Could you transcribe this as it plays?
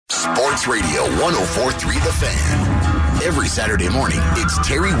Sports Radio 104.3 The Fan. Every Saturday morning, it's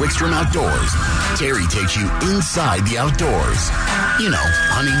Terry Wickstrom Outdoors. Terry takes you inside the outdoors. You know,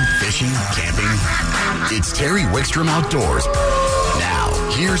 hunting, fishing, camping. It's Terry Wickstrom Outdoors. Now,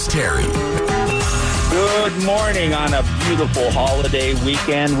 here's Terry. Good morning on a beautiful holiday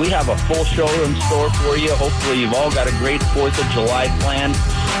weekend. We have a full show in store for you. Hopefully you've all got a great 4th of July planned.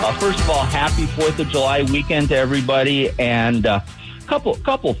 First of all, happy 4th of July weekend to everybody. And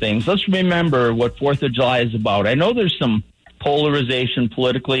couple things. Let's remember what 4th of July is about. I know there's some polarization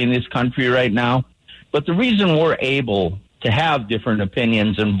politically in this country right now, but the reason we're able to have different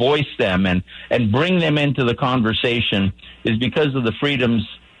opinions and voice them and bring them into the conversation is because of the freedoms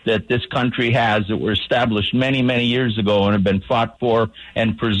that this country has that were established many, many years ago and have been fought for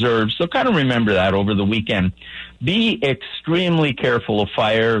and preserved. So kind of remember that over the weekend. Be extremely careful of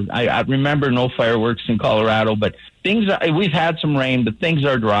fire. I remember no fireworks in Colorado, but we've had some rain, but things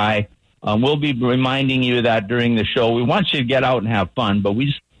are dry. We'll be reminding you of that during the show. We want you to get out and have fun, but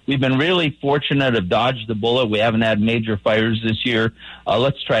we've been really fortunate to dodge the bullet. We haven't had major fires this year.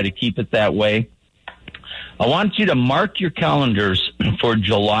 Let's try to keep it that way. I want you to mark your calendars for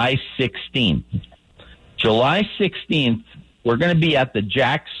July 16th. July 16th, we're going to be at the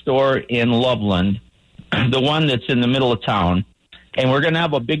Jack store in Loveland, the one that's in the middle of town, and we're going to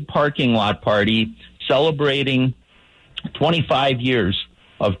have a big parking lot party celebrating 25 years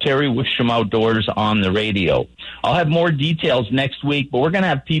of Terry Wickstrom Outdoors on the radio. I'll have more details next week, but we're going to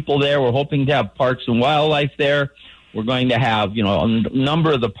have people there. We're hoping to have Parks and Wildlife there. We're going to have, a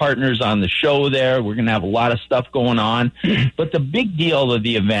number of the partners on the show there. We're going to have a lot of stuff going on. But the big deal of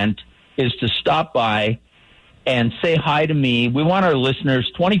the event is to stop by and say hi to me. We want our listeners,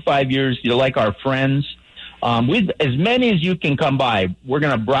 25 years, you're like our friends. With as many as you can come by. We're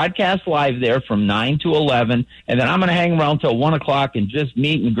going to broadcast live there from 9 to 11, and then I'm going to hang around till 1 o'clock and just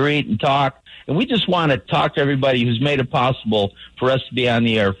meet and greet and talk. And we just want to talk to everybody who's made it possible for us to be on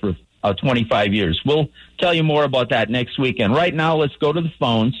the air for 25 years. We'll tell you more about that next weekend. Right now, let's go to the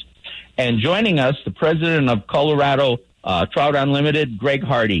phones. And joining us, the president of Colorado Trout Unlimited, Greg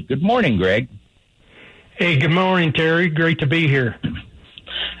Hardy. Good morning, Greg. Hey, good morning, Terry. Great to be here.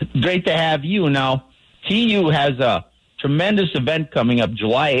 Great to have you. Now, TU has a tremendous event coming up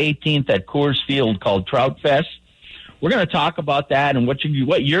July 18th at Coors Field called Trout Fest. We're going to talk about that and what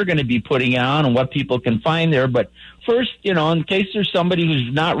you're going to be putting on and what people can find there. But first, in case there's somebody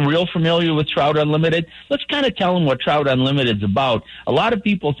who's not real familiar with Trout Unlimited, let's kind of tell them what Trout Unlimited is about. A lot of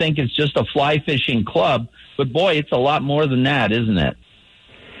people think it's just a fly fishing club, but boy, it's a lot more than that, isn't it?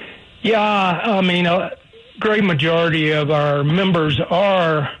 Yeah, I mean, a great majority of our members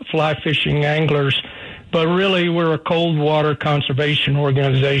are fly fishing anglers, but really we're a cold water conservation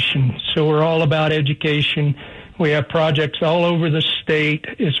organization. So we're all about education. We have projects all over the state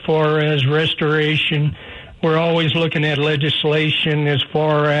as far as restoration. We're always looking at legislation as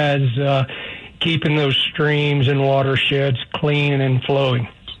far as keeping those streams and watersheds clean and flowing.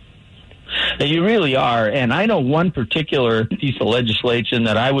 You really are. And I know one particular piece of legislation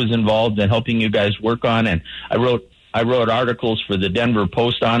that I was involved in helping you guys work on, and I wrote articles for the Denver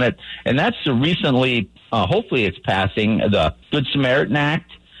Post on it. And that's the recently, hopefully it's passing, the Good Samaritan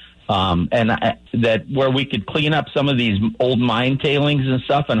Act. That where we could clean up some of these old mine tailings and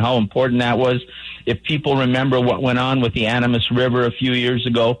stuff, and how important that was. If people remember what went on with the Animas River a few years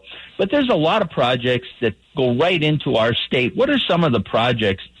ago. But there's a lot of projects that go right into our state. What are some of the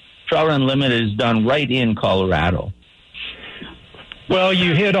projects Trout Unlimited has done right in Colorado? Well,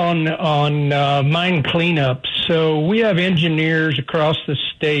 you hit on mine cleanup. So we have engineers across the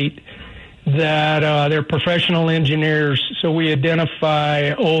state that they're professional engineers, so we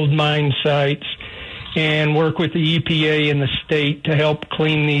identify old mine sites and work with the EPA and the state to help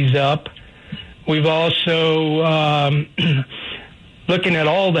clean these up. We've also looking at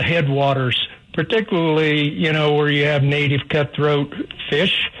all the headwaters, particularly, where you have native cutthroat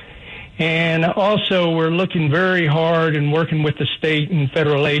fish. And also we're looking very hard and working with the state and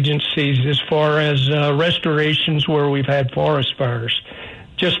federal agencies as far as restorations where we've had forest fires,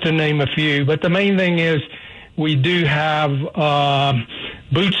 just to name a few. But the main thing is we do have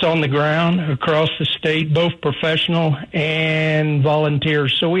boots on the ground across the state, both professional and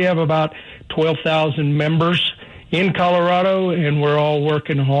volunteers. So we have about 12,000 members in Colorado, and we're all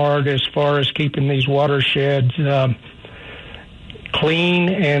working hard as far as keeping these watersheds clean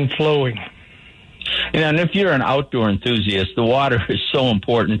and flowing. And if you're an outdoor enthusiast, the water is so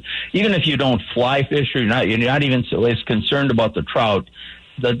important. Even if you don't fly fish or you're not even so as concerned about the trout,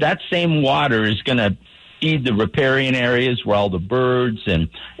 that same water is going to feed the riparian areas where all the birds and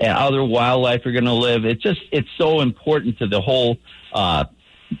other wildlife are going to live. It's so important to the whole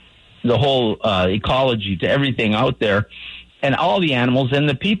the whole ecology to everything out there. And all the animals and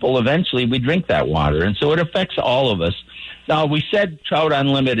the people, eventually, we drink that water. And so it affects all of us. Now, we said Trout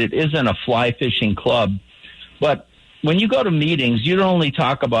Unlimited isn't a fly fishing club, but when you go to meetings, you don't only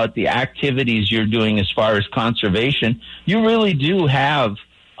talk about the activities you're doing as far as conservation. You really do have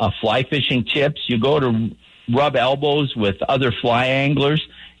fly fishing tips. You go to rub elbows with other fly anglers,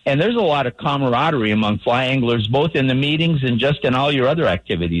 and there's a lot of camaraderie among fly anglers, both in the meetings and just in all your other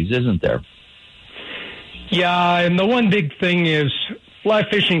activities, isn't there? Yeah, and the one big thing is fly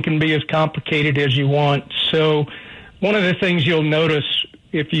fishing can be as complicated as you want. So one of the things you'll notice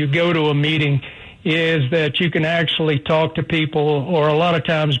if you go to a meeting is that you can actually talk to people, or a lot of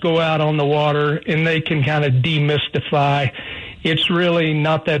times go out on the water, and they can kind of demystify. It's really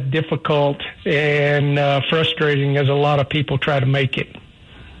not that difficult and frustrating as a lot of people try to make it.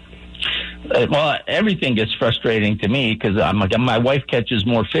 Well, everything gets frustrating to me because my wife catches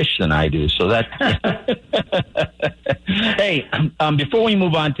more fish than I do. So that. Hey, before we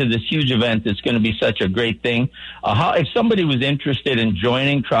move on to this huge event that's going to be such a great thing, if somebody was interested in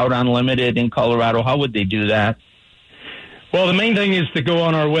joining Trout Unlimited in Colorado, how would they do that? Well, the main thing is to go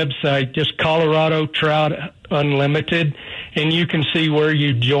on our website, just Colorado Trout Unlimited, and you can see where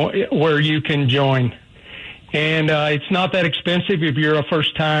you can join. And it's not that expensive if you're a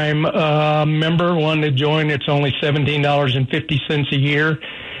first-time member wanting to join. It's only $17.50 a year.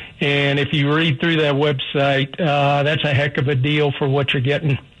 And if you read through that website, that's a heck of a deal for what you're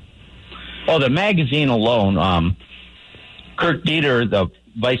getting. Well, the magazine alone, Kurt Dieter, the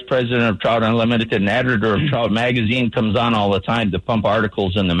vice president of Trout Unlimited and editor of Trout Magazine, comes on all the time to pump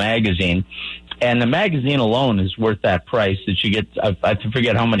articles in the magazine. And the magazine alone is worth that price that you get. I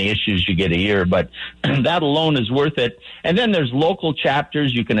forget how many issues you get a year, but that alone is worth it. And then there's local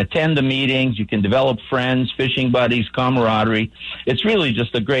chapters. You can attend the meetings. You can develop friends, fishing buddies, camaraderie. It's really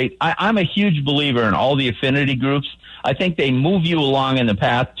just a great, I'm a huge believer in all the affinity groups. I think they move you along in the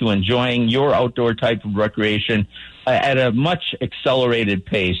path to enjoying your outdoor type of recreation at a much accelerated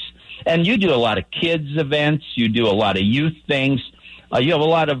pace. And you do a lot of kids events. You do a lot of youth things. You have a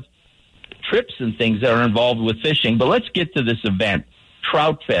lot of trips and things that are involved with fishing. But let's get to this event,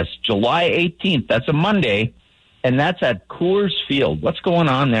 Trout Fest, July 18th. That's a Monday, and that's at Coors Field. What's going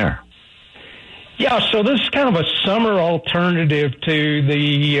on there? Yeah, so this is kind of a summer alternative to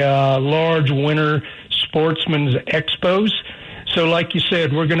the large winter sportsman's expos. So like you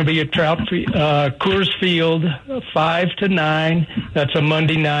said, we're going to be at Coors Field 5 to 9. That's a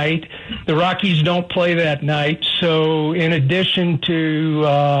Monday night. The Rockies don't play that night. So in addition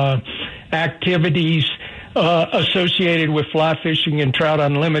to activities associated with fly fishing and Trout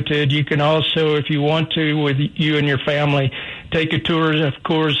Unlimited, you can also, if you want to, with you and your family, take a tour of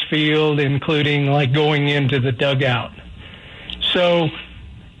Coors Field, including like going into the dugout. So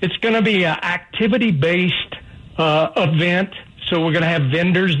it's going to be an activity-based event. So we're going to have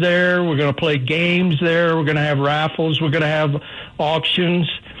vendors there. We're going to play games there. We're going to have raffles. We're going to have auctions.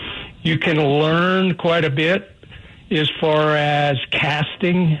 You can learn quite a bit as far as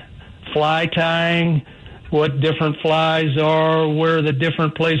casting, fly tying, what different flies are, where the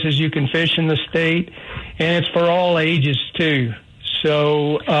different places you can fish in the state. And it's for all ages, too.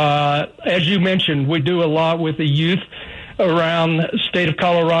 So as you mentioned, we do a lot with the youth around the state of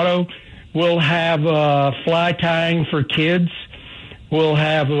Colorado. We'll have fly tying for kids. We'll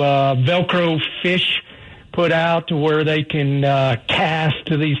have Velcro fish put out to where they can cast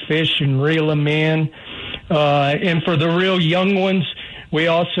to these fish and reel them in. And for the real young ones, we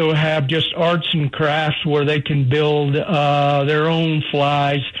also have just arts and crafts where they can build their own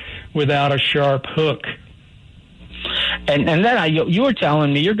flies without a sharp hook. And then you were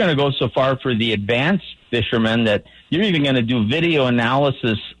telling me you're going to go so far for the advanced fishermen that you're even going to do video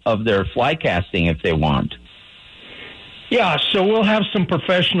analysis of their fly casting if they want. Yeah, so we'll have some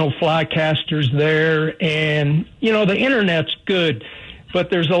professional fly casters there, and, you know, the Internet's good, but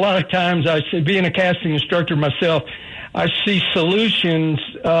there's a lot of times I see, being a casting instructor myself, I see solutions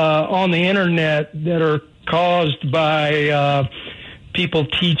on the Internet that are caused by people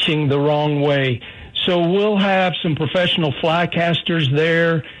teaching the wrong way. So we'll have some professional fly casters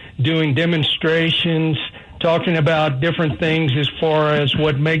there doing demonstrations, talking about different things as far as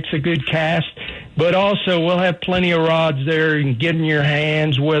what makes a good cast. But also we'll have plenty of rods there you can get in your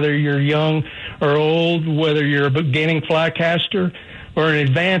hands, whether you're young or old, whether you're a beginning fly caster or an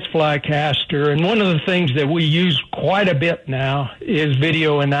advanced fly caster. And one of the things that we use quite a bit now is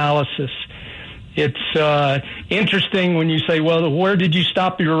video analysis. It's interesting when you say, well, where did you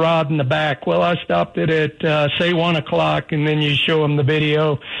stop your rod in the back? Well, I stopped it at, say, 1 o'clock, and then you show them the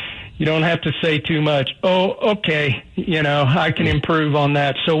video. You don't have to say too much. Oh, okay, I can improve on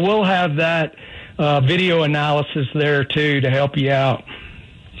that. So we'll have that video analysis there, too, to help you out.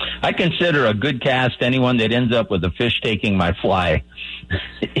 I consider a good cast anyone that ends up with a fish taking my fly,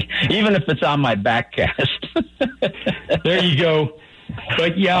 even if it's on my back cast. There you go.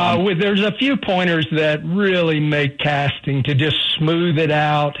 But, there's a few pointers that really make casting to just smooth it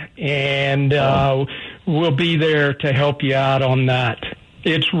out, and we'll be there to help you out on that.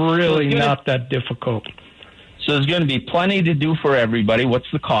 It's really not that difficult. So there's going to be plenty to do for everybody. What's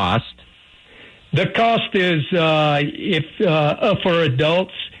the cost? The cost is, for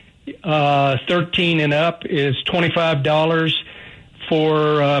adults, 13 and up is $25.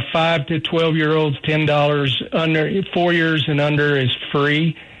 For 5 to 12-year-olds, $10. Under 4 years and under is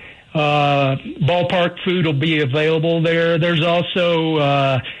free. Ballpark food will be available there. There's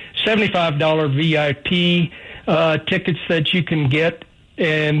also $75 VIP tickets that you can get,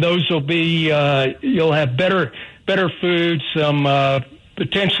 and those will be you'll have better food, some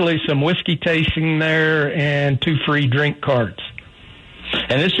potentially some whiskey tasting there, and 2 free drink cards.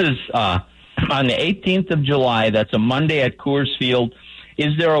 And this is on the 18th of July. That's a Monday at Coors Field.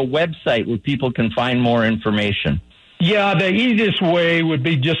 Is there a website where people can find more information? Yeah, the easiest way would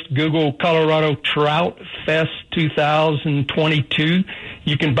be just Google Colorado Trout Fest 2022.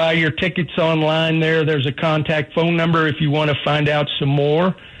 You can buy your tickets online there. There's a contact phone number if you want to find out some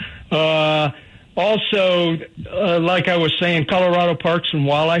more. Also, like I was saying, Colorado Parks and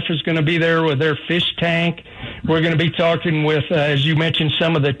Wildlife is going to be there with their fish tank. We're going to be talking with, as you mentioned,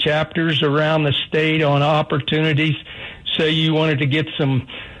 some of the chapters around the state on opportunities. Say you wanted to get some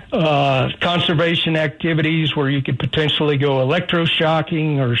conservation activities where you could potentially go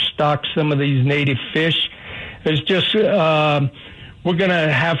electroshocking or stock some of these native fish. It's just, we're going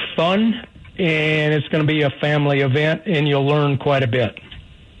to have fun, and it's going to be a family event, and you'll learn quite a bit.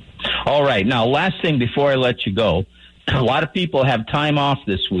 All right. Now, last thing before I let you go, a lot of people have time off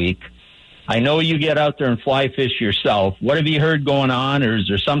this week. I know you get out there and fly fish yourself. What have you heard going on, or is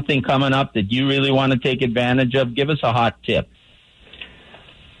there something coming up that you really want to take advantage of? Give us a hot tip.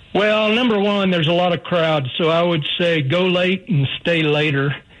 Well, number one, there's a lot of crowds, so I would say go late and stay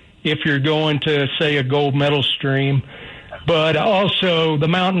later if you're going to, say, a gold medal stream. But also the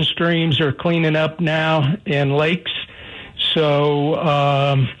mountain streams are cleaning up now in lakes,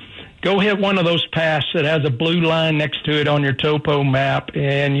 so go hit one of those paths that has a blue line next to it on your topo map,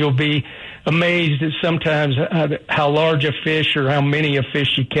 and you'll be amazed at sometimes how large a fish or how many a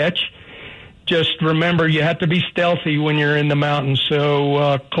fish you catch. Just remember, you have to be stealthy when you're in the mountains.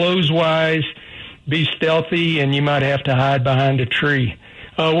 So clothes-wise, be stealthy, and you might have to hide behind a tree.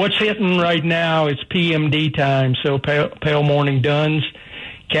 What's hitting right now is PMD time, so pale morning duns.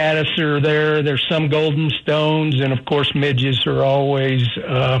 Caddis are there. There's some golden stones, and, of course, midges are always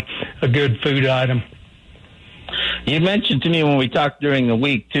a good food item. You mentioned to me when we talked during the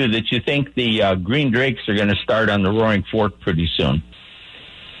week, too, that you think the green drakes are going to start on the Roaring Fork pretty soon.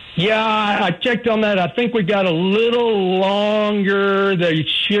 Yeah, I checked on that. I think we got a little longer. They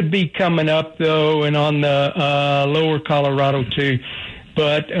should be coming up, though, and on the lower Colorado, too.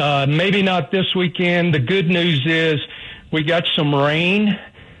 But maybe not this weekend. The good news is we got some rain.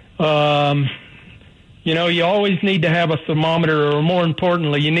 You always need to have a thermometer, or more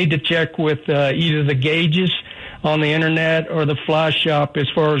importantly, you need to check with either the gauges on the internet or the fly shop as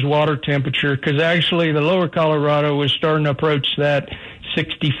far as water temperature, because actually the lower Colorado is starting to approach that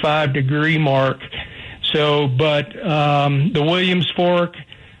 65-degree mark. So, but the Williams Fork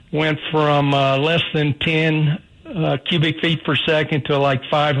went from less than 10 cubic feet per second to like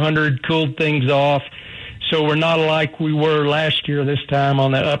 500, cooled things off. So we're not like we were last year this time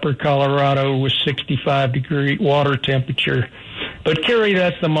on the upper Colorado with 65-degree water temperature. But carry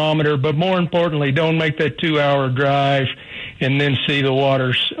that thermometer, but more importantly, don't make that 2-hour drive and then see the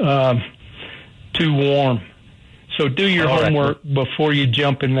water's too warm. So do your homework before you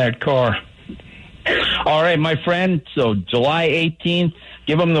jump in that car. All right, my friend. So July 18th,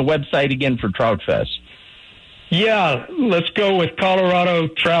 give them the website again for Trout Fest. Yeah, let's go with Colorado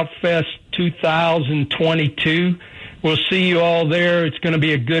Trout Fest 2022. We'll see you all there. It's going to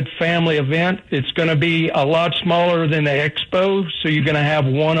be a good family event. It's going to be a lot smaller than the expo, so you're going to have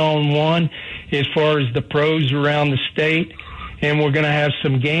one-on-one as far as the pros around the state. And we're going to have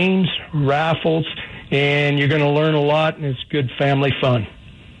some games, raffles, and you're going to learn a lot, and it's good family fun.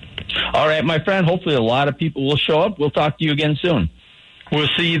 All right, my friend. Hopefully a lot of people will show up. We'll talk to you again soon. We'll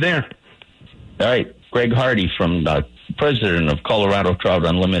see you there. All right. Greg Hardy, from president of Colorado Trout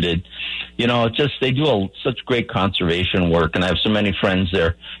Unlimited. it's just they do such great conservation work, and I have so many friends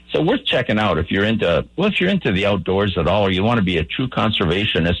there. So worth checking out if you're into the outdoors at all, or you want to be a true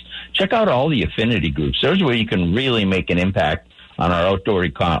conservationist. Check out all the affinity groups. There's where you can really make an impact on our outdoor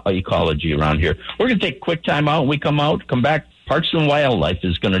ecology around here. We're going to take a quick time out. When we come back. Parks and Wildlife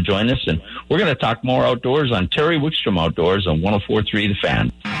is going to join us, and we're going to talk more outdoors on Terry Wickstrom Outdoors on 104.3 The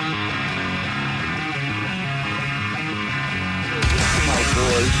Fan.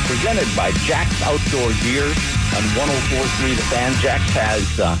 Outdoors, presented by Jack's Outdoor Gear on 104.3 The Fan. Jack's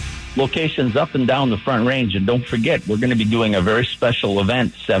has locations up and down the Front Range, and don't forget, we're going to be doing a very special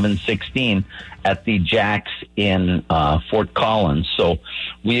event, 7/16, at the Jack's in Fort Collins. So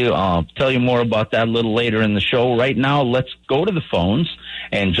we'll tell you more about that a little later in the show. Right now, let's go to the phones.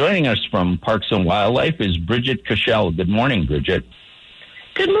 And joining us from Parks and Wildlife is Bridget Cashel. Good morning, Bridget.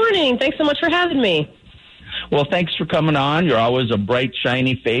 Good morning. Thanks so much for having me. Well, thanks for coming on. You're always a bright,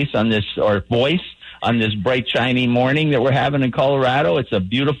 shiny face on this, or voice on this bright, shiny morning that we're having in Colorado. It's a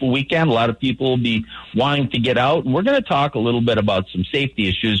beautiful weekend. A lot of people will be wanting to get out, and we're going to talk a little bit about some safety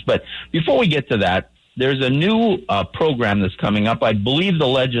issues. But before we get to that, there's a new program that's coming up. I believe the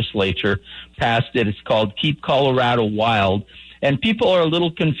legislature passed it. It's called Keep Colorado Wild, and people are a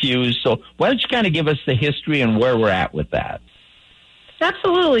little confused. So why don't you kind of give us the history and where we're at with that?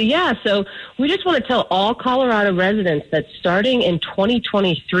 Absolutely, yeah. So we just want to tell all Colorado residents that starting in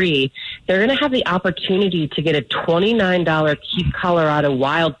 2023, they're going to have the opportunity to get a $29 Keep Colorado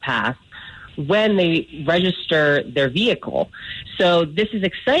Wild Pass when they register their vehicle. So this is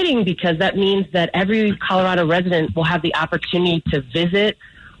exciting because that means that every Colorado resident will have the opportunity to visit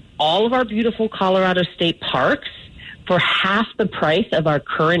all of our beautiful Colorado state parks for half the price of our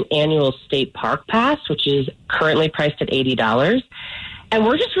current annual state park pass, which is currently priced at $80. And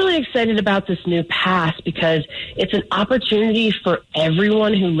we're just really excited about this new pass because it's an opportunity for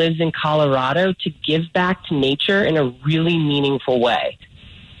everyone who lives in Colorado to give back to nature in a really meaningful way.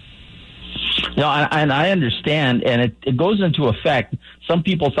 No, and I understand, and it goes into effect. Some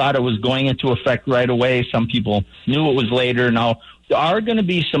people thought it was going into effect right away. Some people knew it was later. Now, there are going to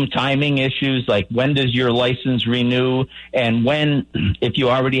be some timing issues, like when does your license renew, and when, if you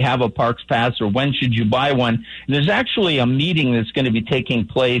already have a Parks Pass, or when should you buy one. And there's actually a meeting that's going to be taking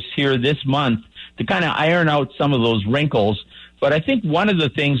place here this month to kind of iron out some of those wrinkles. But I think one of the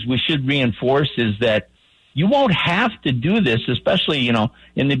things we should reinforce is that you won't have to do this, especially,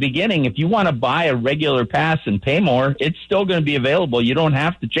 in the beginning. If you want to buy a regular pass and pay more, it's still going to be available. You don't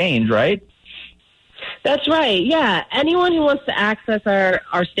have to change, right? That's right. Yeah. Anyone who wants to access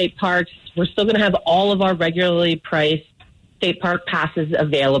our state parks, we're still going to have all of our regularly priced state park passes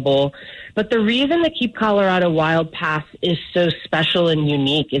available. But the reason the Keep Colorado Wild Pass is so special and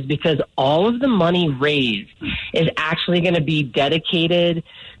unique is because all of the money raised is actually going to be dedicated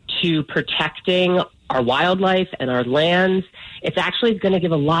to protecting our wildlife and our lands. It's actually going to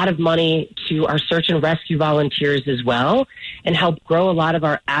give a lot of money to our search and rescue volunteers as well, and help grow a lot of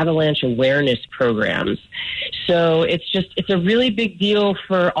our avalanche awareness programs. So it's a really big deal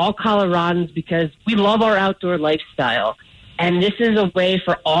for all Coloradans because we love our outdoor lifestyle. And this is a way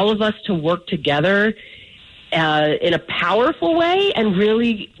for all of us to work together in a powerful way and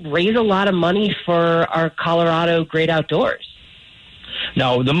really raise a lot of money for our Colorado great outdoors.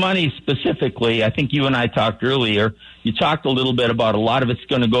 Now, the money specifically, I think you and I talked earlier, you talked a little bit about a lot of it's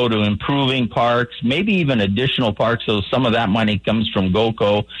going to go to improving parks, maybe even additional parks, so some of that money comes from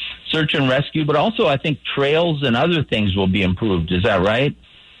GOCO, search and rescue, but also I think trails and other things will be improved. Is that right?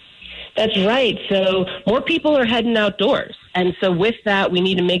 That's right. So more people are heading outdoors. And so with that, we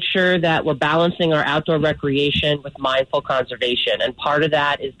need to make sure that we're balancing our outdoor recreation with mindful conservation. And part of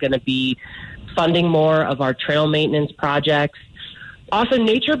that is going to be funding more of our trail maintenance projects. Also,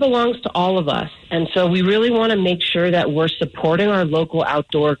 nature belongs to all of us. And so we really want to make sure that we're supporting our local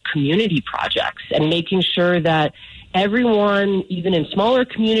outdoor community projects and making sure that everyone, even in smaller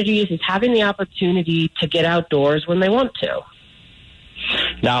communities, is having the opportunity to get outdoors when they want to.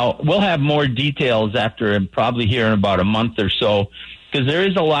 Now, we'll have more details after probably here in about a month or so, because there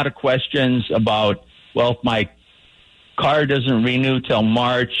is a lot of questions about, well, if my car doesn't renew till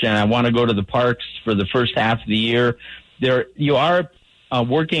March and I want to go to the parks for the first half of the year, you are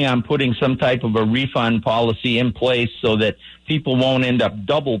working on putting some type of a refund policy in place so that people won't end up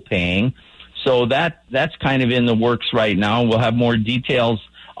double paying. So that's kind of in the works right now. We'll have more details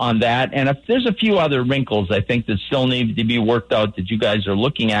on that. And if there's a few other wrinkles, I think, that still need to be worked out that you guys are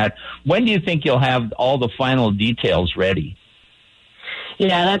looking at. When do you think you'll have all the final details ready?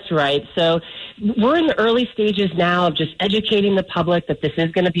 Yeah, that's right. So we're in the early stages now of just educating the public that this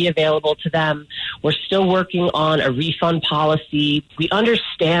is going to be available to them. We're still working on a refund policy. We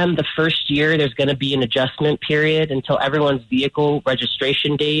understand the first year there's going to be an adjustment period until everyone's vehicle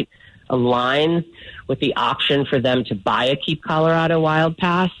registration date aligns with the option for them to buy a Keep Colorado Wild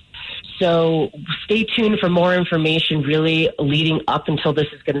Pass. So stay tuned for more information really leading up until this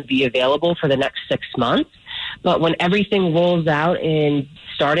is going to be available for the next 6 months. But when everything rolls out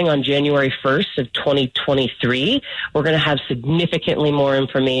starting on January 1st of 2023, we're going to have significantly more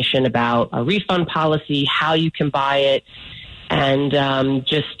information about a refund policy, how you can buy it, and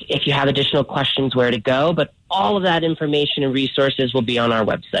just if you have additional questions, where to go. But all of that information and resources will be on our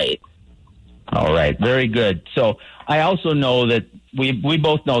website. All right. Very good. So I also know that we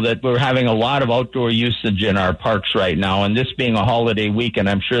both know that we're having a lot of outdoor usage in our parks right now, and this being a holiday weekend,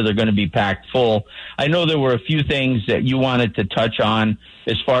 I'm sure they're going to be packed full. I know there were a few things that you wanted to touch on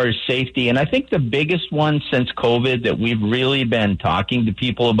as far as safety, and I think the biggest one since COVID that we've really been talking to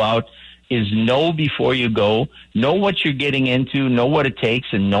people about is know before you go, know what you're getting into, know what it takes,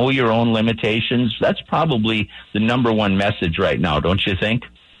 and know your own limitations. That's probably the number one message right now, don't you think?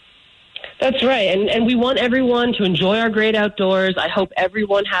 That's right. And we want everyone to enjoy our great outdoors. I hope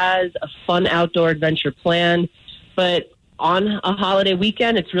everyone has a fun outdoor adventure planned. But on a holiday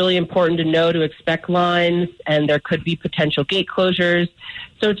weekend, it's really important to know to expect lines, and there could be potential gate closures.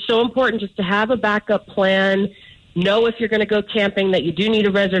 So it's so important just to have a backup plan, know if you're going to go camping that you do need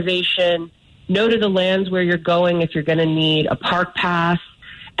a reservation, know to the lands where you're going if you're going to need a park pass.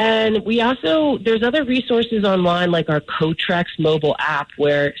 And we also, there's other resources online like our Cotrex mobile app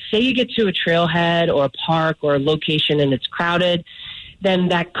where say you get to a trailhead or a park or a location and it's crowded, then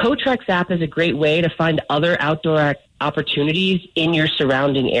that Cotrex app is a great way to find other outdoor opportunities in your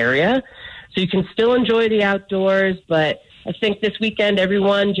surrounding area. So you can still enjoy the outdoors, but I think this weekend,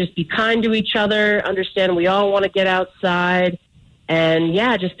 everyone just be kind to each other, understand we all want to get outside, and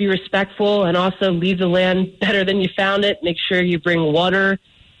yeah, just be respectful and also leave the land better than you found it. Make sure you bring water,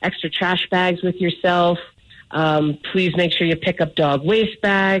 extra trash bags with yourself. Please make sure you pick up dog waste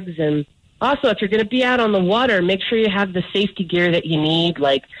bags. And also, if you're going to be out on the water, make sure you have the safety gear that you need,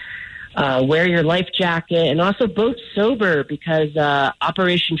 like wear your life jacket, and also boat sober because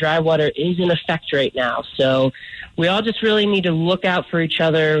Operation Dry Water is in effect right now. So we all just really need to look out for each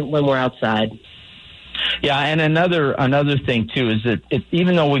other when we're outside. Yeah, and another thing, too, is that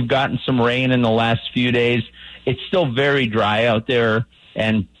even though we've gotten some rain in the last few days, it's still very dry out there.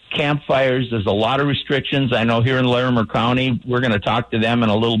 And campfires, there's a lot of restrictions. I know here in Larimer County, we're going to talk to them in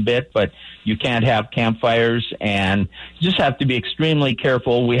a little bit, but you can't have campfires, and you just have to be extremely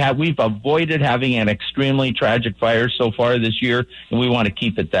careful. We've avoided having an extremely tragic fire so far this year, and we want to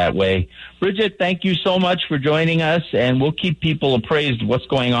keep it that way. Bridget, thank you so much for joining us, and we'll keep people appraised of what's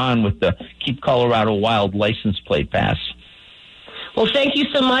going on with the Keep Colorado Wild license plate pass. Well, thank you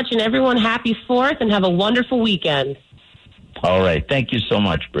so much, and everyone happy 4th, and have a wonderful weekend. All right. Thank you so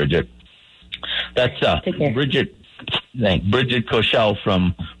much, Bridget. That's Bridget Koschel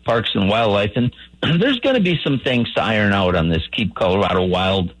from Parks and Wildlife. And there's going to be some things to iron out on this Keep Colorado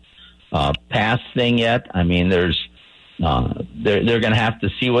Wild pass thing yet. I mean, they're going to have to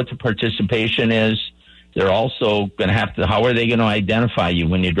see what the participation is. They're also going to have to, how are they going to identify you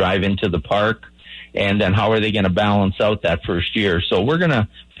when you drive into the park? And then how are they going to balance out that first year? So we're going to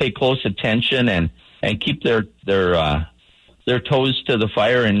pay close attention and keep their toes to the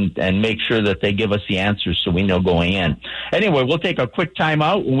fire and make sure that they give us the answers so we know going in. Anyway, we'll take a quick time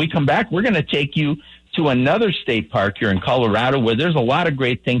out. When we come back, we're going to take you to another state park here in Colorado where there's a lot of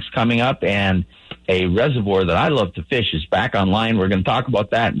great things coming up, and a reservoir that I love to fish is back online. We're going to talk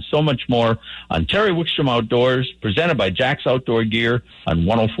about that and so much more on Terry Wickstrom Outdoors, presented by Jack's Outdoor Gear on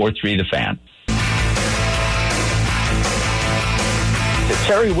 104.3 The Fan.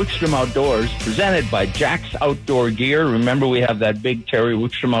 Terry Wickstrom Outdoors, presented by Jack's Outdoor Gear. Remember, we have that big Terry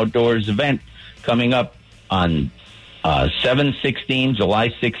Wickstrom Outdoors event coming up on 7/16, July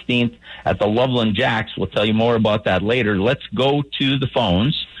 16th at the Loveland Jacks. We'll tell you more about that later. Let's go to the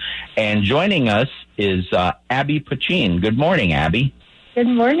phones. And joining us is Abby Pachin. Good morning, Abby. Good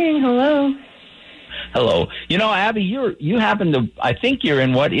morning. Hello. Hello. You know, Abby, you happen to, I think you're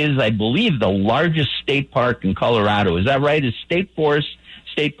in what is, I believe, the largest state park in Colorado. Is that right? Is State Forest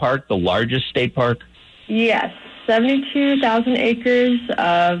State Park the largest state park? Yes, 72,000 acres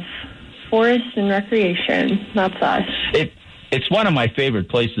of forest and recreation. That's us. It's one of my favorite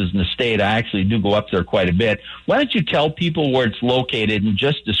places in the state. I actually do go up there quite a bit. Why don't you tell people where it's located and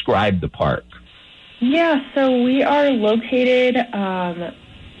just describe the park? Yeah, so we are located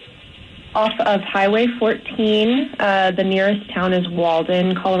off of Highway 14. The nearest town is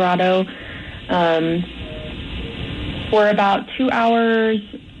Walden, Colorado. We're about 2 hours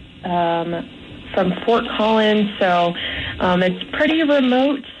from Fort Collins, so it's pretty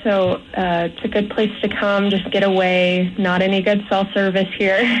remote, so it's a good place to come, just get away. Not any good cell service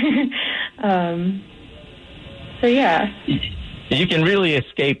here. So, yeah. You can really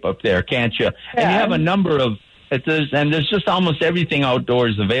escape up there, can't you? Yeah. And you have a number of, there's just almost everything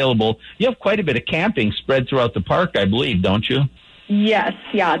outdoors available. You have quite a bit of camping spread throughout the park, I believe, don't you? Yes,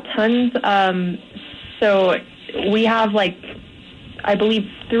 yeah, tons. So we have, I believe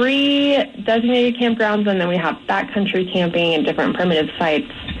 3 designated campgrounds, and then we have backcountry camping and different primitive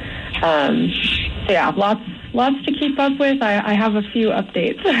sites. So yeah, lots to keep up with. I have a few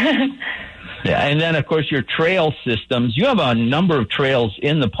updates. Yeah, and then, of course, your trail systems. You have a number of trails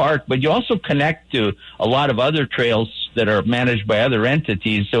in the park, but you also connect to a lot of other trails that are managed by other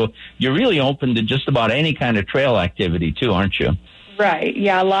entities. So you're really open to just about any kind of trail activity, too, aren't you? Right,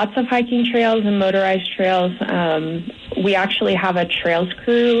 yeah, lots of hiking trails and motorized trails. We actually have a trails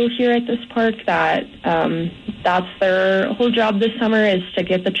crew here at this park that's their whole job this summer, is to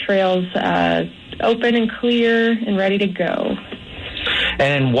get the trails open and clear and ready to go.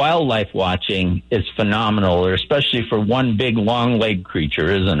 And wildlife watching is phenomenal, especially for one big long-legged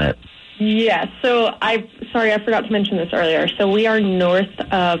creature, isn't it? Yes. So I forgot to mention this earlier. So we are north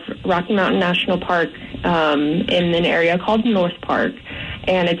of Rocky Mountain National Park in an area called North Park,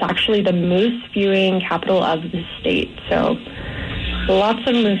 and it's actually the moose viewing capital of the state. So lots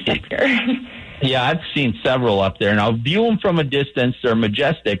of moose up here. Yeah, I've seen several up there. Now, view them from a distance. They're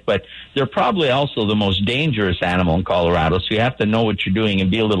majestic, but they're probably also the most dangerous animal in Colorado, so you have to know what you're doing and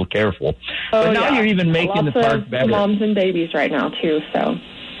be a little careful. But now you're even making the park better. Lots of moms and babies right now, too, so...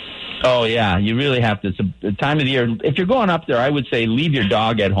 Oh, yeah, you really have to. It's the time of the year. If you're going up there, I would say leave your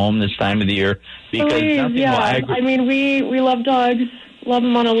dog at home this time of the year, because nothing will aggravate. I mean, we love dogs, love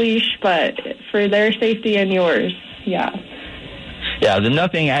them on a leash, but for their safety and yours, yeah. Yeah,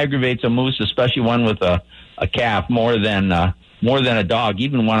 nothing aggravates a moose, especially one with a calf, more than a dog,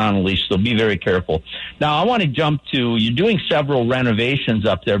 even one on a leash, so be very careful. Now, I want to jump to, you're doing several renovations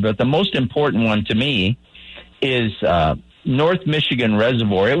up there, but the most important one to me is North Michigan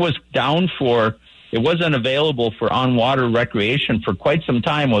Reservoir. It was it wasn't available for on-water recreation for quite some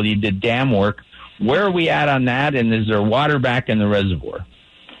time while you did dam work. Where are we at on that, and is there water back in the reservoir?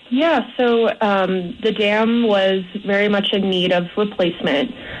 Yeah, so the dam was very much in need of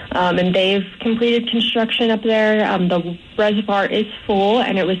replacement, and they've completed construction up there. The reservoir is full,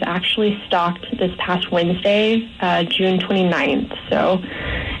 and it was actually stocked this past Wednesday, June 29th. So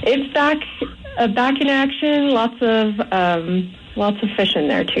it's back in action. Lots of fish in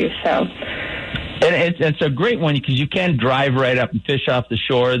there too. So. And it's a great one because you can drive right up and fish off the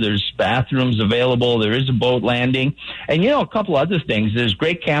shore. There's bathrooms available. There is a boat landing. And, a couple other things. There's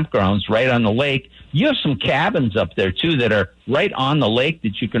great campgrounds right on the lake. You have some cabins up there, too, that are right on the lake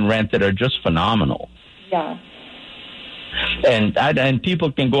that you can rent that are just phenomenal. Yeah. And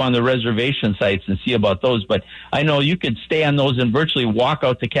people can go on the reservation sites and see about those. But I know you could stay on those and virtually walk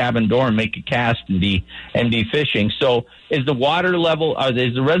out the cabin door and make a cast and be fishing. So is the water level,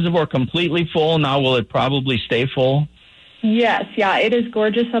 is the reservoir completely full now? Will it probably stay full? Yes, yeah, it is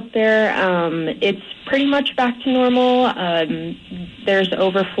gorgeous up there. It's pretty much back to normal. There's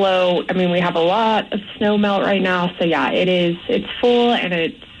overflow. I mean, we have a lot of snow melt right now. So yeah, it's full, and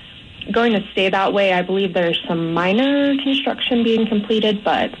it's going to stay that way. I believe there's some minor construction being completed,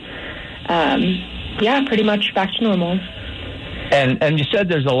 but pretty much back to normal. And you said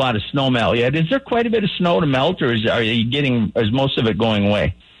there's a lot of snow melt yet. Is there quite a bit of snow to melt, or is most of it going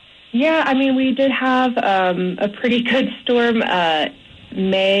away? Yeah, I mean, we did have a pretty good storm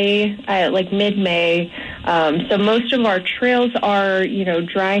mid-May. So most of our trails are,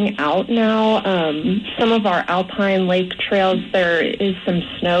 drying out now. Some of our alpine lake trails, there is some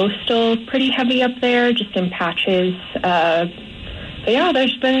snow still pretty heavy up there, just in patches. But yeah,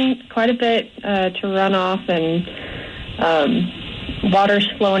 there's been quite a bit to run off, and water's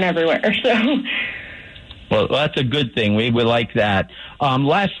flowing everywhere. So. Well, that's a good thing. We would like that.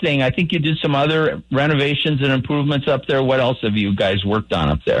 Last thing, I think you did some other renovations and improvements up there. What else have you guys worked on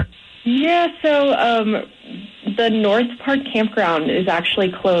up there? Yeah, so the North Park Campground is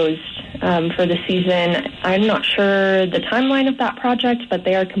actually closed for the season. I'm not sure the timeline of that project, but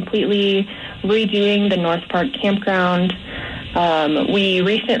they are completely redoing the North Park Campground. We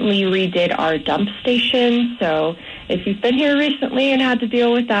recently redid our dump station, so if you've been here recently and had to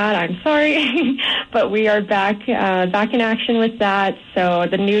deal with that, I'm sorry, but we are back in action with that. So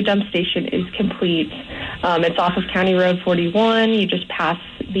the new dump station is complete. It's off of County Road 41. You just pass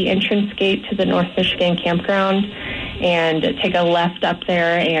the entrance gate to the North Michigan Campground and take a left up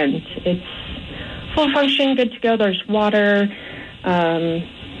there, and it's full function, good to go. There's water. I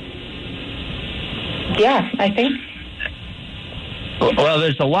think. Well,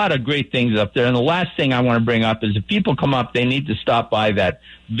 there's a lot of great things up there. And the last thing I want to bring up is if people come up, they need to stop by that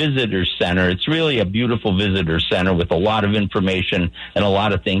visitor center. It's really a beautiful visitor center with a lot of information and a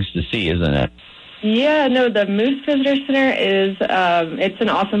lot of things to see, isn't it? Yeah, no, the Moose Visitor Center is, it's an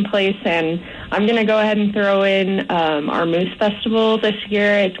awesome place, and I'm going to go ahead and throw in our Moose Festival this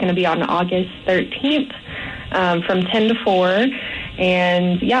year. It's going to be on August 13th from 10 to 4,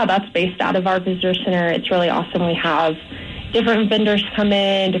 and yeah, that's based out of our visitor center. It's really awesome. We have different vendors come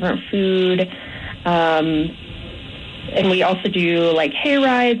in, different food, and we also do like hay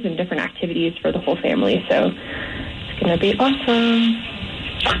rides and different activities for the whole family, so it's going to be awesome.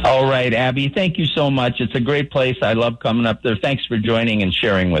 All right, Abby, thank you so much. It's a great place. I love coming up there. Thanks for joining and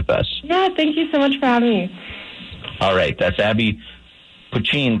sharing with us. Yeah, thank you so much for having me. All right, that's Abby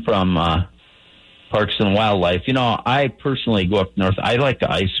Puccin from Parks and Wildlife. You know, I personally go up north. I like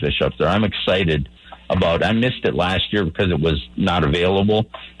to ice fish up there. I'm excited about it. I missed it last year because it was not available.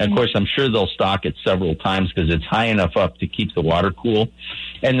 And, of course, I'm sure they'll stock it several times because it's high enough up to keep the water cool.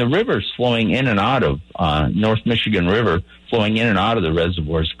 And the river's flowing in and out of North Michigan River, flowing in and out of the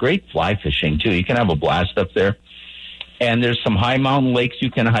reservoirs. Great fly fishing, too. You can have a blast up there. And there's some high mountain lakes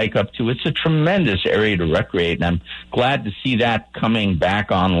you can hike up to. It's a tremendous area to recreate, and I'm glad to see that coming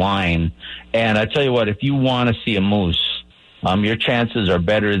back online. And I tell you what, if you want to see a moose, your chances are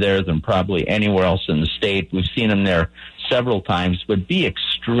better there than probably anywhere else in the state. We've seen them there several times, but be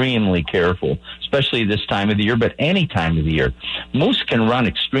extremely careful, especially this time of the year, but any time of the year. Moose can run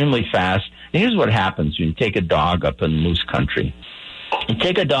extremely fast. And here's what happens when you take a dog up in moose country. You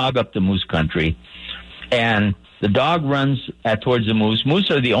take a dog up to moose country, and the dog runs towards the moose.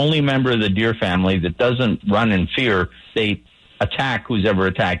 Moose are the only member of the deer family that doesn't run in fear. They attack who's ever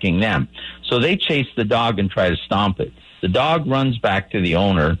attacking them. So they chase the dog and try to stomp it. The dog runs back to the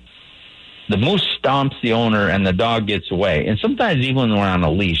owner. The moose stomps the owner, and the dog gets away. And sometimes even when we're on a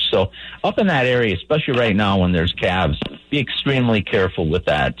leash. So up in that area, especially right now when there's calves, be extremely careful with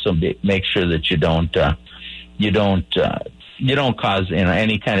that. So make sure that you don't cause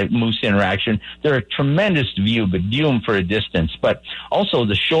any kind of moose interaction. They're a tremendous view, but view them for a distance. But also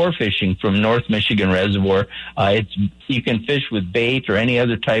the shore fishing from North Michigan Reservoir, you can fish with bait or any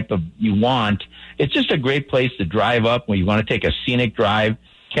other type of you want. It's just a great place to drive up when you want to take a scenic drive,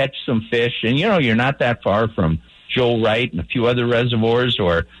 catch some fish. And, you know, you're not that far from Joe Wright and a few other reservoirs,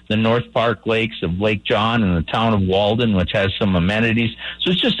 or the North Park Lakes of Lake John and the town of Walden, which has some amenities. So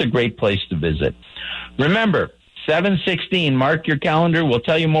it's just a great place to visit. Remember, 7/16, mark your calendar. We'll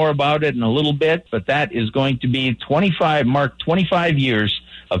tell you more about it in a little bit, but that is going to be 25 years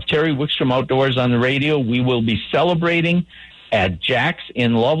of Terry Wickstrom Outdoors on the radio. We will be celebrating at Jack's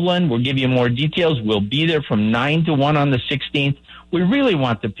in Loveland. We'll give you more details. We'll be there from 9 to 1 on the 16th. We really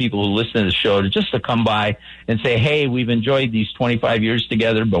want the people who listen to the show to come by and say, hey, we've enjoyed these 25 years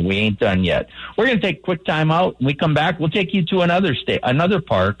together, but we ain't done yet. We're going to take a quick time out. When we come back, we'll take you to another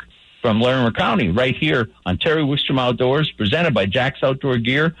park from Larimer County, right here on Terry Wickstrom Outdoors, presented by Jack's Outdoor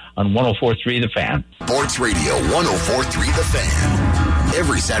Gear on 104.3 The Fan. Sports Radio 104.3 The Fan.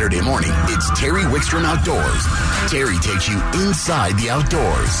 Every Saturday morning, it's Terry Wickstrom Outdoors. Terry takes you inside the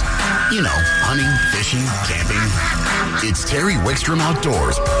outdoors. You know, hunting, fishing, camping. It's Terry Wickstrom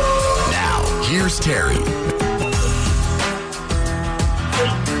Outdoors. Now, here's Terry.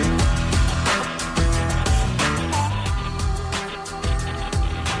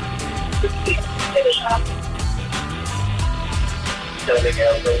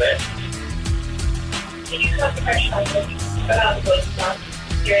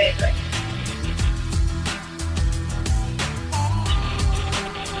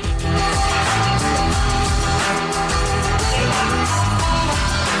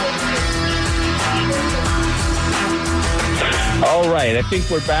 All right, I think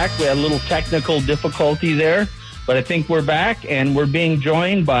we're back. We had a little technical difficulty there, but I think we're back, and we're being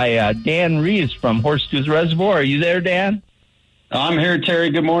joined by Dan Reeves from Horsetooth Reservoir. Are you there, Dan? I'm here, Terry.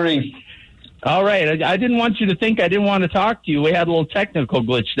 Good morning. All right. I didn't want you to think I didn't want to talk to you. We had a little technical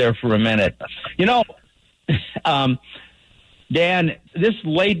glitch there for a minute. You know, Dan, this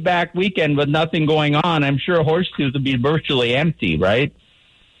laid-back weekend with nothing going on, I'm sure Horsetooth will be virtually empty, right?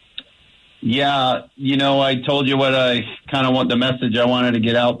 Yeah, you know, I told you what I kind of the message I wanted to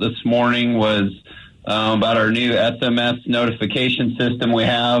get out this morning was about our new SMS notification system we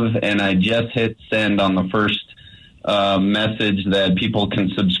have, and I just hit send on the first message that people can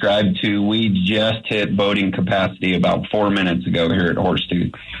subscribe to. We just hit boating capacity about 4 minutes ago here at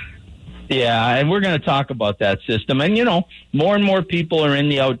Horsetooth. Yeah, and we're going to talk about that system. And, more and more people are in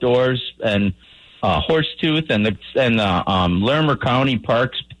the outdoors, and Horsetooth and the Larimer County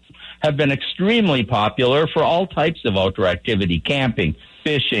parks have been extremely popular for all types of outdoor activity, camping,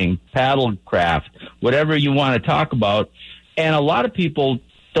 fishing, paddlecraft, whatever you want to talk about. And a lot of people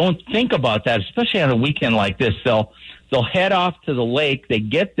don't think about that, especially on a weekend like this. They'll head off to the lake, they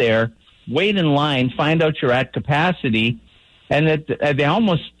get there, wait in line, find out you're at capacity, and that they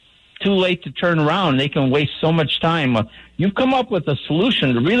almost too late to turn around. They can waste so much time. You've come up with a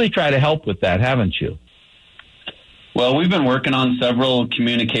solution to really try to help with that, haven't you? Well, we've been working on several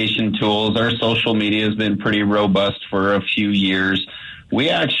communication tools. Our social media has been pretty robust for a few years. We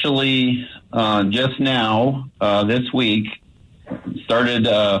actually, just now, this week, started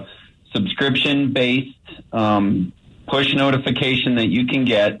a subscription-based push notification that you can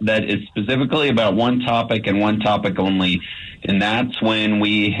get that is specifically about one topic and one topic only, and that's when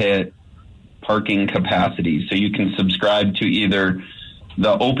we hit parking capacity. So you can subscribe to either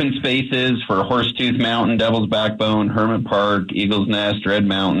the open spaces for Horsetooth Mountain, Devil's Backbone, Hermit Park, Eagle's Nest, Red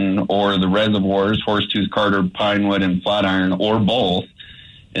Mountain, or the reservoirs, Horsetooth, Carter, Pinewood, and Flatiron, or both.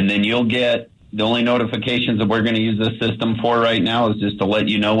 And then you'll get the only notifications that we're going to use this system for right now is just to let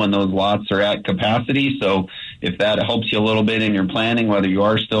you know when those lots are at capacity. So if that helps you a little bit in your planning, whether you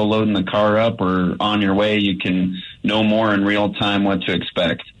are still loading the car up or on your way, you can know more in real time what to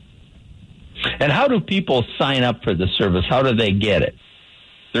expect. And how do people sign up for the service? How do they get it?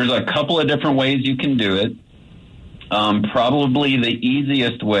 There's a couple of different ways you can do it. Probably the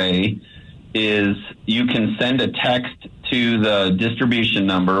easiest way is you can send a text to the distribution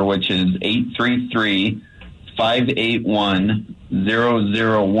number, which is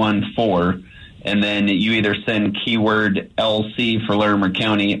 833-581-0014, and then you either send keyword LC for Larimer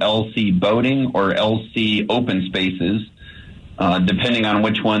County, LC Boating, or LC Open Spaces, depending on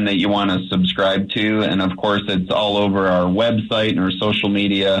which one that you want to subscribe to. And, of course, it's all over our website and our social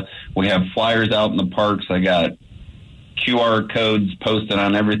media. We have flyers out in the parks. I got QR codes posted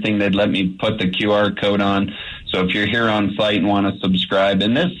on everything they'd let me put the QR code on. So if you're here on site and want to subscribe,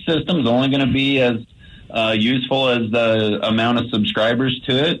 and this system is only going to be as useful as the amount of subscribers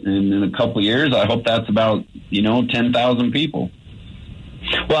to it. And in a couple of years, I hope that's about, 10,000 people.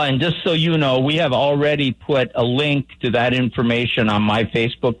 Well, and just so you know, we have already put a link to that information on my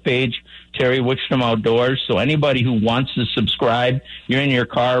Facebook page, Terry Wickstrom Outdoors. So anybody who wants to subscribe, you're in your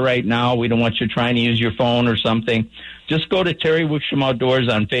car right now, we don't want you trying to use your phone or something. Just go to Terry Wickstrom Outdoors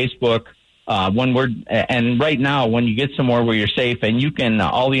on Facebook. And right now, when you get somewhere where you're safe and you can,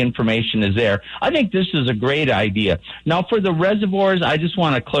 all the information is there. I think this is a great idea. Now, for the reservoirs, I just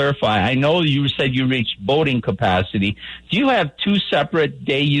want to clarify. I know you said you reached boating capacity. Do you have two separate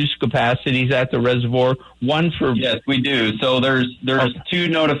day use capacities at the reservoir? One for... Yes, we do. So there's two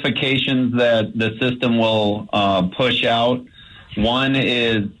notifications that the system will push out. One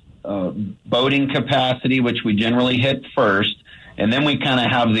is boating capacity, which we generally hit first. And then we kind of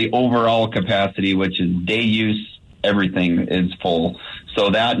have the overall capacity, which is day use, everything is full. So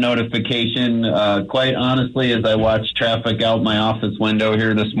that notification, quite honestly, as I watch traffic out my office window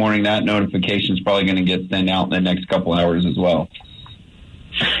here this morning, that notification is probably going to get sent out in the next couple hours as well.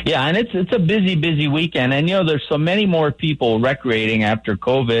 Yeah, and it's a busy weekend. And, there's so many more people recreating after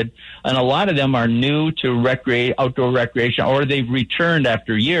COVID, and a lot of them are new to outdoor recreation, or they've returned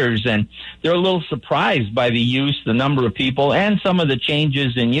after years, and they're a little surprised by the use, the number of people, and some of the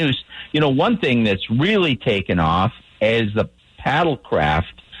changes in use. One thing that's really taken off is the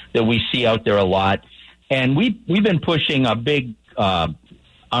paddlecraft that we see out there a lot. And we've been pushing a big, our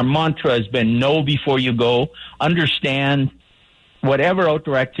mantra has been know before you go, understand whatever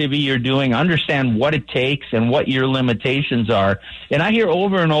outdoor activity you're doing, understand what it takes and what your limitations are. And I hear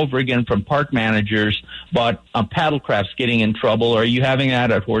over and over again from park managers about paddlecrafts getting in trouble. Are you having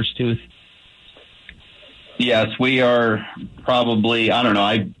that at Horsetooth? Yes, we are probably, I don't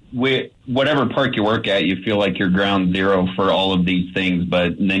know, whatever park you work at, you feel like you're ground zero for all of these things,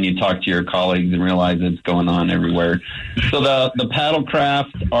 but then you talk to your colleagues and realize it's going on everywhere. So the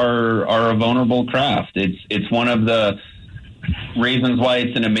paddlecraft are a vulnerable craft. It's one of the reasons why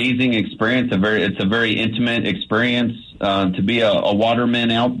it's an amazing experience. It's a very intimate experience to be a waterman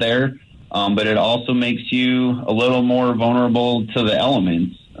out there, but it also makes you a little more vulnerable to the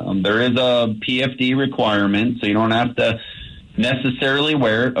elements. There is a PFD requirement, so you don't have to necessarily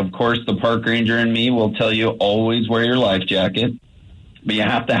wear it. Of course, the park ranger and me will tell you always wear your life jacket, but you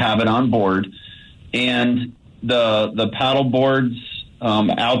have to have it on board. And the paddle boards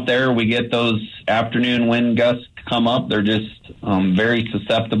out there, we get those afternoon wind gusts come up. They're just very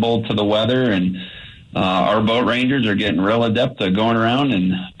susceptible to the weather, and our boat rangers are getting real adept at going around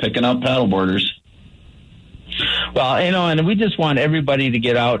and picking up paddleboarders. Well, and we just want everybody to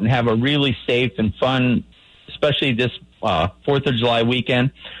get out and have a really safe and fun, especially this 4th of July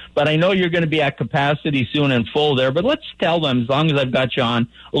weekend. But I know you're going to be at capacity soon and full there. But let's tell them, as long as I've got you on,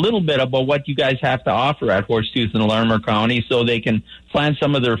 a little bit about what you guys have to offer at Horsetooth and Larimer County so they can plan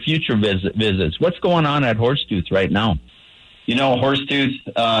some of their future visits. What's going on at Horsetooth right now? Horsetooth,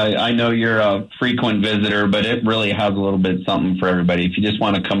 I know you're a frequent visitor, but it really has a little bit something for everybody. If you just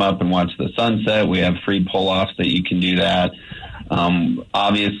want to come up and watch the sunset, we have free pull-offs that you can do that.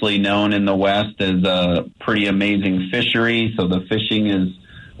 Obviously known in the West as a pretty amazing fishery, so the fishing is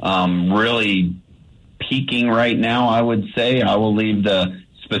really peaking right now, I would say. I will leave the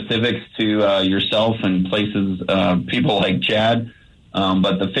specifics to yourself and places, people like Chad.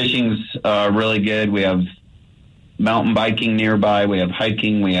 But the fishing's really good. We have mountain biking nearby. We have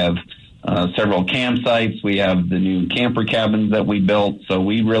hiking. We have several campsites. We have the new camper cabins that we built. So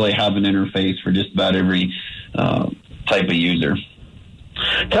we really have an interface for just about every type of user.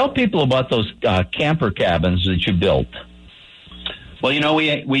 Tell people about those camper cabins that you built. Well,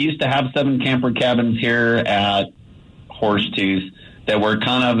 we used to have 7 camper cabins here at Horsetooth that were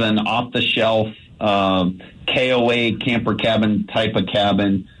kind of an off-the-shelf KOA camper cabin type of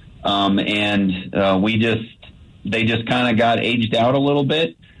cabin, and they just kind of got aged out a little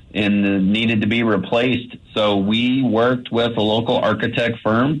bit and needed to be replaced. So we worked with a local architect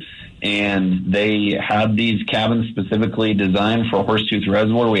firm, and they had these cabins specifically designed for Horsetooth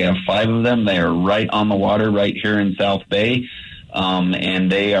Reservoir. We have 5 of them. They are right on the water right here in South Bay.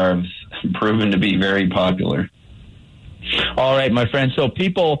 And they are proven to be very popular. All right, my friend. So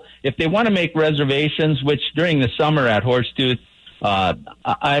people, if they want to make reservations, which during the summer at Horsetooth,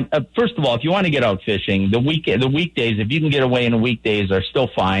 first of all, if you want to get out fishing, the weekdays, if you can get away in the weekdays, are still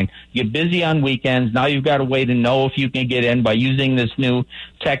fine. You get busy on weekends. Now you've got a way to know if you can get in by using this new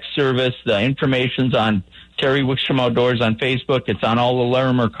text service. The information's on Terry Wickstrom Outdoors on Facebook. It's on all the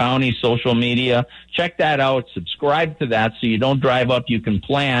Larimer County social media. Check that out. Subscribe to that so you don't drive up. You can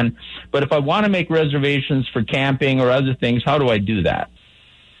plan. But if I want to make reservations for camping or other things, how do I do that?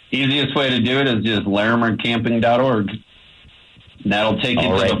 Easiest way to do it is just larimercamping.org. That'll take you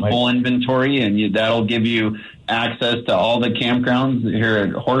to the full inventory, and that'll give you access to all the campgrounds here at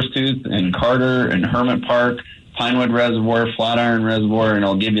Horsetooth and Carter and Hermit Park, Pinewood Reservoir, Flatiron Reservoir, and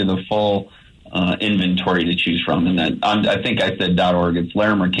it'll give you the full inventory to choose from. And that I think I said .org. It's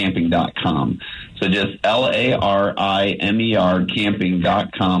larimercamping.com. So just LARIMER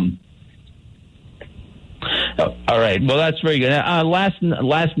camping.com. All right. Well, that's very good. Last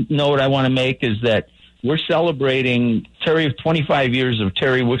note I want to make is that we're celebrating 25 years of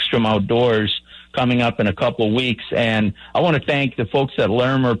Terry Wickstrom Outdoors coming up in a couple of weeks. And I want to thank the folks at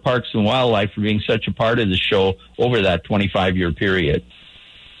Larimer Parks and Wildlife for being such a part of the show over that 25-year period.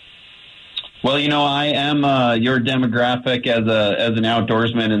 Well, I am your demographic as an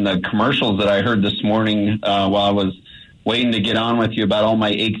outdoorsman, and the commercials that I heard this morning while I was waiting to get on with you about all my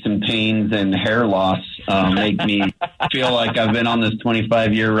aches and pains and hair loss make me feel like I've been on this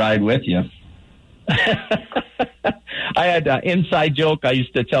 25-year ride with you. I had an inside joke I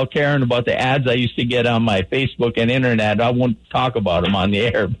used to tell Karen about the ads I used to get on my Facebook and internet. I won't talk about them on the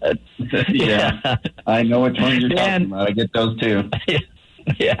air, but yeah, I know which ones you're talking about. I get those too.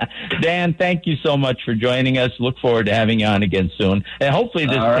 Yeah. Dan, thank you so much for joining us. Look forward to having you on again soon. And hopefully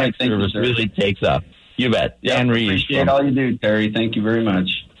this text service really takes up. You bet. Yep, Dan Reeves. Appreciate all you do, Terry. Thank you very much.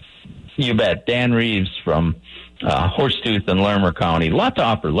 You bet. Dan Reeves from Horsetooth and Larimer County. A lot to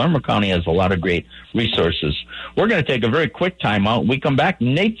offer. Larimer County has a lot of great resources. We're going to take a very quick time out. When we come back,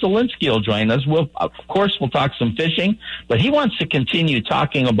 Nate Zielinski will join us. We'll talk some fishing, but he wants to continue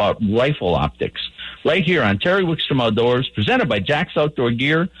talking about rifle optics right here on Terry Wickstrom Outdoors, presented by Jack's Outdoor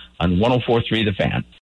Gear on 104.3 The Fan.